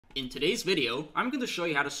In today's video, I'm going to show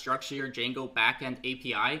you how to structure your Django backend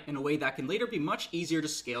API in a way that can later be much easier to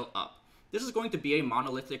scale up. This is going to be a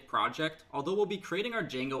monolithic project, although we'll be creating our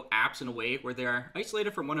Django apps in a way where they are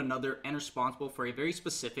isolated from one another and responsible for a very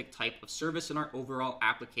specific type of service in our overall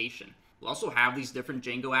application. We'll also have these different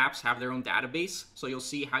Django apps have their own database, so you'll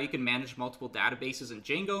see how you can manage multiple databases in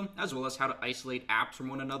Django, as well as how to isolate apps from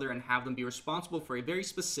one another and have them be responsible for a very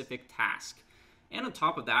specific task. And on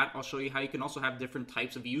top of that, I'll show you how you can also have different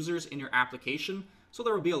types of users in your application. So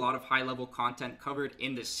there will be a lot of high-level content covered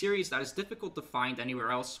in this series that is difficult to find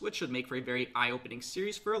anywhere else, which should make for a very eye-opening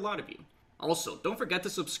series for a lot of you. Also, don't forget to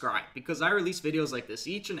subscribe, because I release videos like this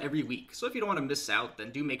each and every week. So if you don't want to miss out,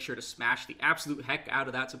 then do make sure to smash the absolute heck out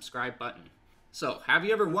of that subscribe button. So, have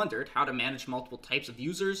you ever wondered how to manage multiple types of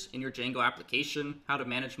users in your Django application, how to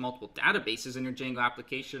manage multiple databases in your Django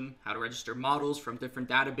application, how to register models from different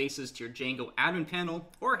databases to your Django admin panel,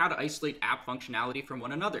 or how to isolate app functionality from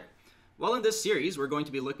one another? Well, in this series, we're going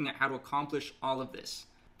to be looking at how to accomplish all of this.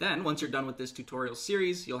 Then, once you're done with this tutorial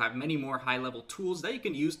series, you'll have many more high-level tools that you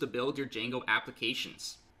can use to build your Django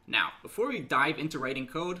applications. Now, before we dive into writing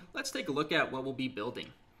code, let's take a look at what we'll be building.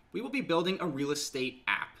 We will be building a real estate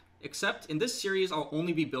app. Except in this series, I'll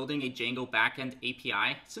only be building a Django backend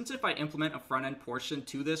API, since if I implement a front-end portion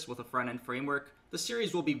to this with a front-end framework, the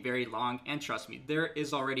series will be very long, and trust me, there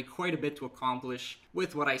is already quite a bit to accomplish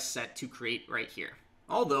with what I set to create right here.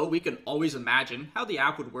 Although we can always imagine how the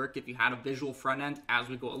app would work if you had a visual front-end as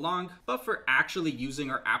we go along, but for actually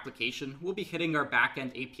using our application, we'll be hitting our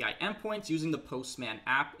backend API endpoints using the Postman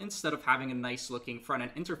app instead of having a nice-looking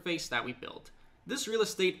front-end interface that we build. This real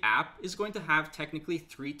estate app is going to have technically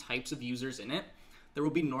three types of users in it. There will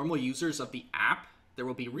be normal users of the app. There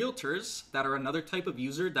will be realtors that are another type of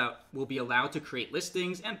user that will be allowed to create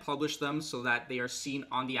listings and publish them so that they are seen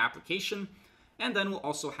on the application. And then we'll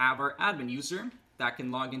also have our admin user that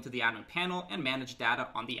can log into the admin panel and manage data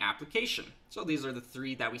on the application. So these are the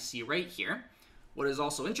three that we see right here. What is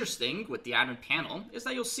also interesting with the admin panel is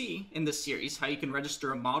that you'll see in this series how you can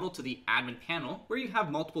register a model to the admin panel where you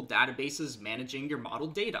have multiple databases managing your model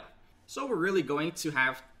data. So we're really going to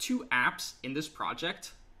have two apps in this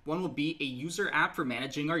project. One will be a user app for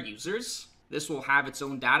managing our users. This will have its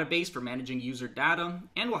own database for managing user data,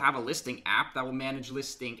 and we'll have a listing app that will manage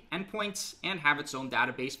listing endpoints and have its own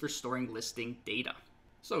database for storing listing data.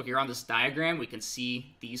 So here on this diagram, we can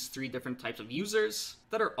see these three different types of users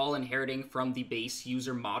that are all inheriting from the base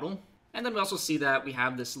user model. And then we also see that we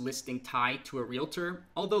have this listing tied to a realtor,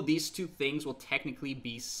 although these two things will technically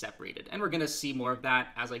be separated. And we're going to see more of that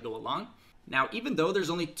as I go along. Now, even though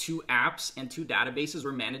there's only two apps and two databases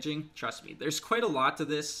we're managing, trust me, there's quite a lot to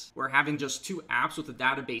this, where having just two apps with a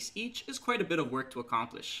database each is quite a bit of work to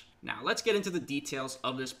accomplish. Now, let's get into the details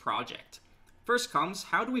of this project. First comes,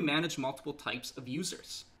 how do we manage multiple types of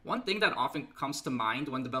users? One thing that often comes to mind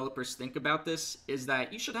when developers think about this is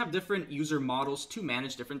that you should have different user models to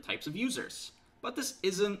manage different types of users. But this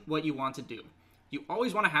isn't what you want to do. You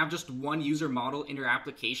always want to have just one user model in your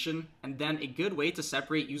application, and then a good way to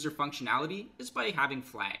separate user functionality is by having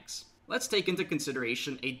flags. Let's take into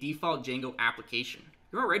consideration a default Django application.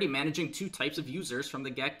 You're already managing two types of users from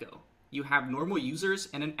the get-go. You have normal users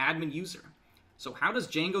and an admin user. So how does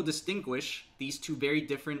Django distinguish these two very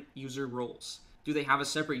different user roles? Do they have a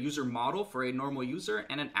separate user model for a normal user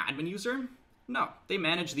and an admin user? No, they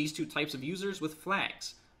manage these two types of users with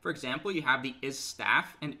flags. For example, you have the isStaff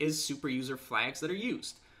and isSuperUser flags that are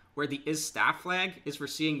used, where the isStaff flag is for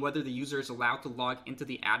seeing whether the user is allowed to log into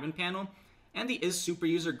the admin panel, and the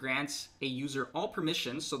isSuperUser grants a user all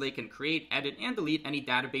permissions so they can create, edit, and delete any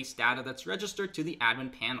database data that's registered to the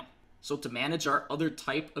admin panel. So to manage our other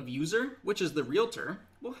type of user, which is the realtor,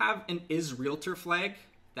 we'll have an isRealtor flag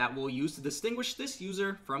that we'll use to distinguish this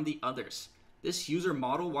user from the others. This user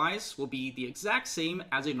model-wise will be the exact same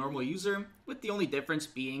as a normal user, with the only difference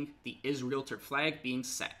being the isRealtor flag being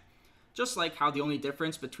set. Just like how the only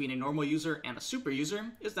difference between a normal user and a super user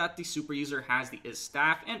is that the super user has the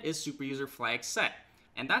isStaff and isSuperUser flag set.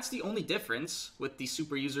 And that's the only difference with the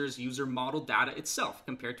super user's user model data itself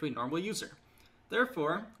compared to a normal user.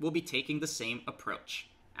 Therefore, we'll be taking the same approach.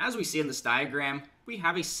 As we see in this diagram, we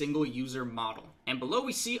have a single user model. And below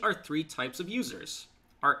we see our three types of users.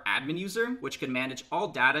 Our admin user, which can manage all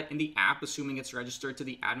data in the app assuming it's registered to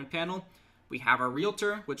the admin panel. We have our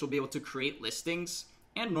realtor, which will be able to create listings.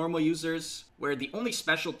 And normal users, where the only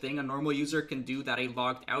special thing a normal user can do that a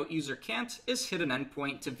logged out user can't is hit an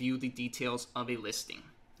endpoint to view the details of a listing.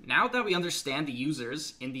 Now that we understand the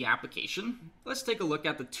users in the application, let's take a look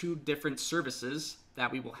at the two different services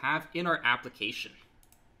that we will have in our application.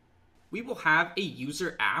 We will have a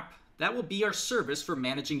user app that will be our service for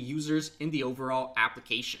managing users in the overall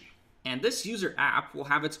application. And this user app will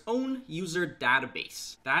have its own user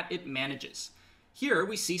database that it manages. Here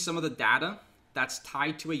we see some of the data that's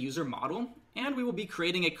tied to a user model, and we will be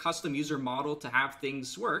creating a custom user model to have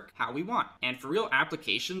things work how we want. And for real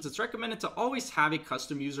applications, it's recommended to always have a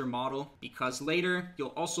custom user model because later you'll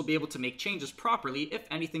also be able to make changes properly if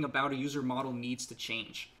anything about a user model needs to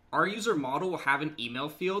change. Our user model will have an email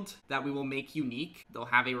field that we will make unique. They'll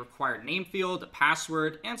have a required name field, a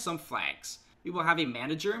password, and some flags. We will have a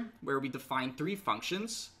manager where we define 3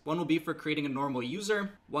 functions. One will be for creating a normal user,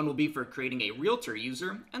 one will be for creating a realtor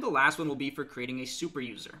user, and the last one will be for creating a super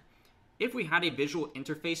user. If we had a visual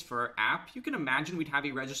interface for our app, you can imagine we'd have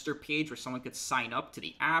a register page where someone could sign up to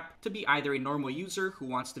the app to be either a normal user who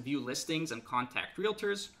wants to view listings and contact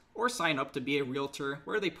realtors, or sign up to be a realtor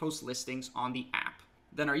where they post listings on the app.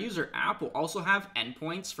 Then our user app will also have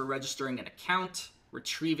endpoints for registering an account,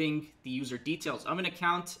 retrieving the user details of an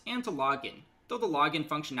account, and to log in. Though the login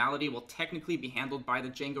functionality will technically be handled by the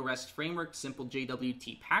Django Rest Framework simple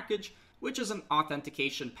JWT package, which is an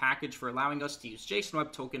authentication package for allowing us to use JSON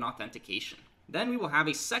Web Token authentication. Then we will have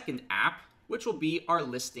a second app, which will be our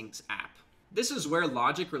listings app. This is where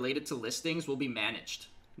logic related to listings will be managed.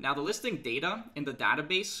 Now the listing data in the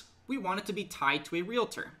database, we want it to be tied to a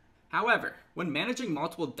realtor. However, when managing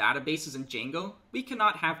multiple databases in Django, we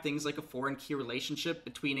cannot have things like a foreign key relationship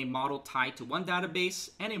between a model tied to one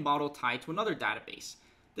database and a model tied to another database.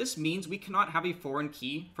 This means we cannot have a foreign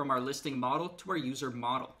key from our listing model to our user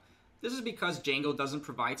model. This is because Django doesn't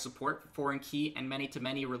provide support for foreign key and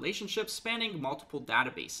many-to-many relationships spanning multiple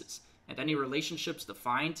databases, and any relationships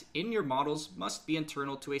defined in your models must be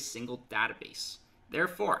internal to a single database.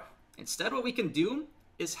 Therefore, instead what we can do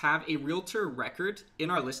is have a realtor record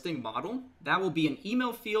in our listing model. That will be an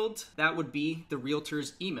email field that would be the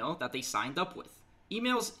realtor's email that they signed up with.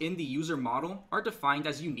 Emails in the user model are defined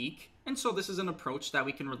as unique, and so this is an approach that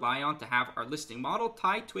we can rely on to have our listing model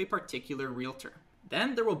tied to a particular realtor.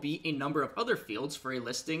 Then there will be a number of other fields for a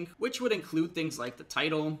listing, which would include things like the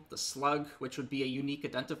title, the slug, which would be a unique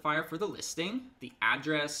identifier for the listing, the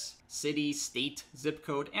address, city, state, zip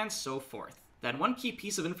code, and so forth. Then one key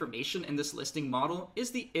piece of information in this listing model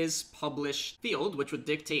is the isPublish field, which would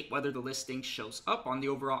dictate whether the listing shows up on the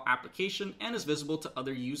overall application and is visible to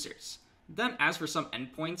other users. Then as for some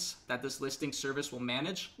endpoints that this listing service will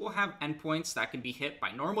manage, we'll have endpoints that can be hit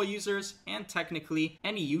by normal users and technically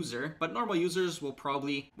any user, but normal users will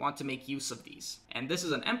probably want to make use of these. And this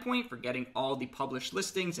is an endpoint for getting all the published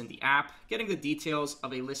listings in the app, getting the details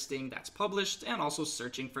of a listing that's published, and also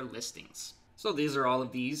searching for listings. So these are all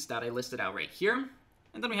of these that I listed out right here.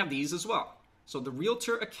 And then we have these as well. So the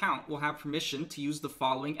realtor account will have permission to use the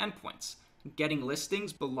following endpoints: getting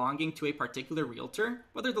listings belonging to a particular realtor,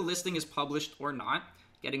 whether the listing is published or not,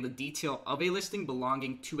 getting the detail of a listing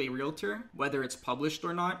belonging to a realtor, whether it's published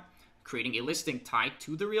or not, creating a listing tied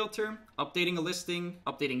to the realtor, updating a listing,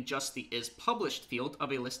 updating just the isPublish field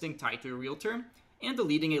of a listing tied to a realtor, and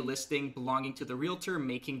deleting a listing belonging to the realtor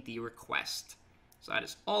making the request. So that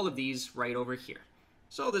is all of these right over here.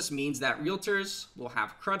 So this means that realtors will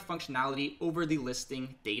have CRUD functionality over the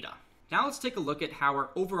listing data. Now let's take a look at how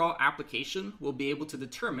our overall application will be able to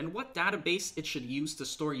determine what database it should use to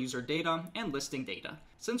store user data and listing data.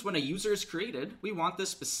 Since when a user is created, we want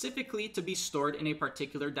this specifically to be stored in a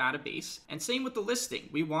particular database. And same with the listing.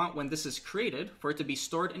 We want when this is created for it to be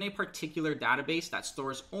stored in a particular database that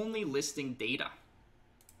stores only listing data.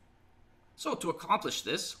 So to accomplish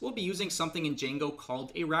this, we'll be using something in Django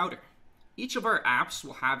called a router. Each of our apps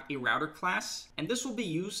will have a router class, and this will be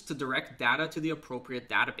used to direct data to the appropriate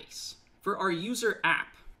database. For our user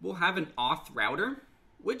app, we'll have an auth router,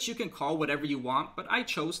 which you can call whatever you want, but I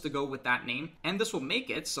chose to go with that name. And this will make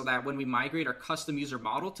it so that when we migrate our custom user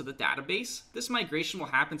model to the database, this migration will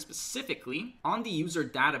happen specifically on the user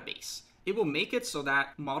database. It will make it so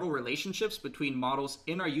that model relationships between models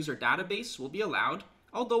in our user database will be allowed,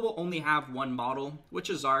 although we'll only have one model, which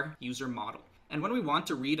is our user model. And when we want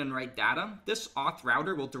to read and write data, this auth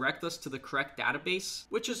router will direct us to the correct database,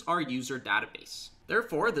 which is our user database.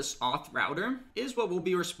 Therefore, this auth router is what will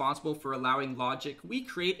be responsible for allowing logic we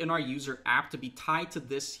create in our user app to be tied to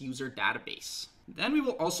this user database. Then we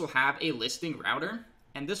will also have a listing router,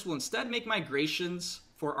 and this will instead make migrations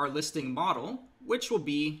for our listing model, which will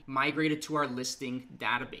be migrated to our listing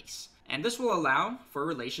database. And this will allow for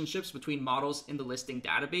relationships between models in the listing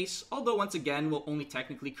database, although once again, we'll only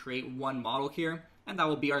technically create one model here, and that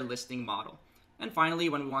will be our listing model. And finally,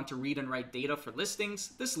 when we want to read and write data for listings,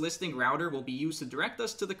 this listing router will be used to direct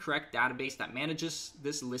us to the correct database that manages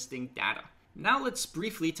this listing data. Now let's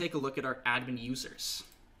briefly take a look at our admin users.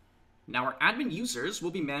 Now our admin users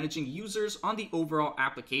will be managing users on the overall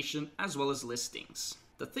application as well as listings.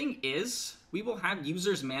 The thing is, we will have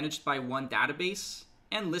users managed by one database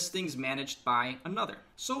and listings managed by another.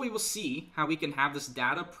 So we will see how we can have this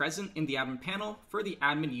data present in the admin panel for the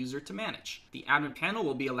admin user to manage. The admin panel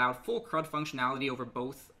will be allowed full CRUD functionality over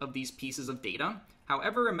both of these pieces of data.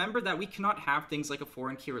 However, remember that we cannot have things like a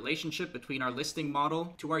foreign key relationship between our listing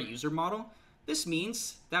model to our user model. This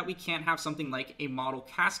means that we can't have something like a model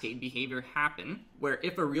cascade behavior happen, where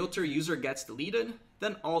if a realtor user gets deleted,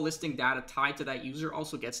 then all listing data tied to that user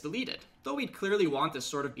also gets deleted. Though we'd clearly want this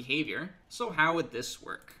sort of behavior, so how would this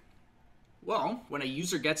work? Well, when a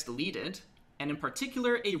user gets deleted, and in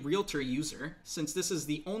particular a realtor user, since this is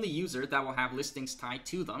the only user that will have listings tied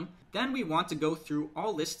to them, then we want to go through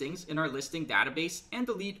all listings in our listing database and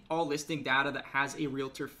delete all listing data that has a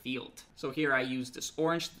realtor field. So here I use this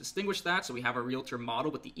orange to distinguish that, so we have a realtor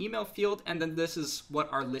model with the email field, and then this is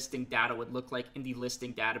what our listing data would look like in the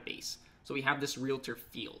listing database. So we have this realtor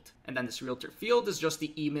field, and then this realtor field is just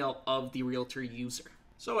the email of the realtor user.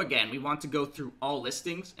 So again, we want to go through all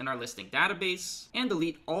listings in our listing database and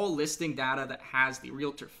delete all listing data that has the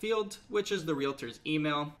realtor field, which is the realtor's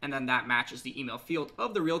email, and then that matches the email field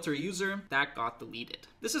of the realtor user that got deleted.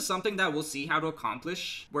 This is something that we'll see how to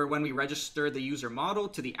accomplish, where when we register the user model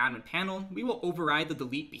to the admin panel, we will override the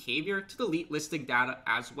delete behavior to delete listing data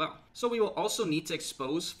as well. So we will also need to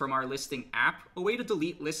expose from our listing app a way to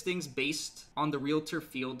delete listings based on the realtor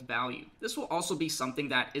field value. This will also be something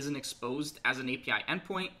that isn't exposed as an API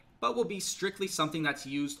endpoint, but will be strictly something that's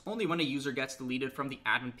used only when a user gets deleted from the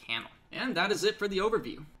admin panel. And that is it for the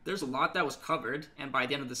overview. There's a lot that was covered, and by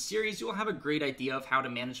the end of the series, you will have a great idea of how to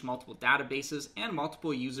manage multiple databases and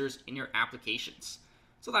multiple users in your applications.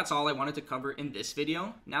 So that's all I wanted to cover in this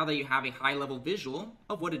video. Now that you have a high-level visual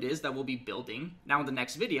of what it is that we'll be building, now in the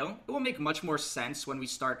next video, it will make much more sense when we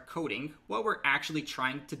start coding what we're actually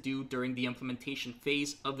trying to do during the implementation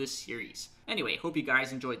phase of this series. Anyway, hope you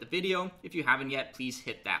guys enjoyed the video. If you haven't yet, please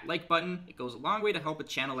hit that like button. It goes a long way to help a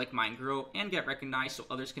channel like mine grow and get recognized so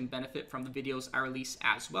others can benefit from the videos I release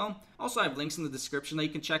as well. Also, I have links in the description that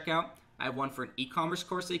you can check out. I have one for an e-commerce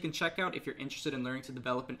course that you can check out if you're interested in learning to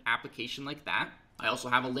develop an application like that. I also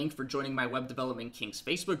have a link for joining my Web Development Kings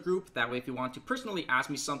Facebook group. That way, if you want to personally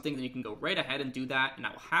ask me something, then you can go right ahead and do that, and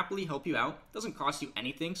I will happily help you out. It doesn't cost you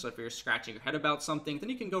anything, so if you're scratching your head about something,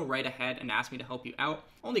 then you can go right ahead and ask me to help you out.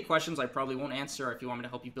 Only questions I probably won't answer are if you want me to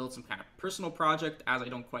help you build some kind of personal project, as I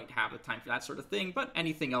don't quite have the time for that sort of thing, but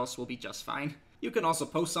anything else will be just fine. You can also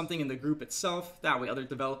post something in the group itself, that way other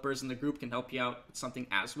developers in the group can help you out with something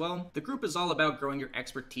as well. The group is all about growing your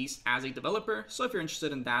expertise as a developer, so if you're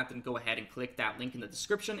interested in that, then go ahead and click that link in the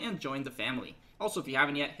description and join the family. Also, if you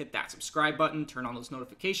haven't yet, hit that subscribe button, turn on those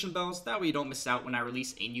notification bells, that way you don't miss out when I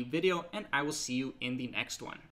release a new video, and I will see you in the next one.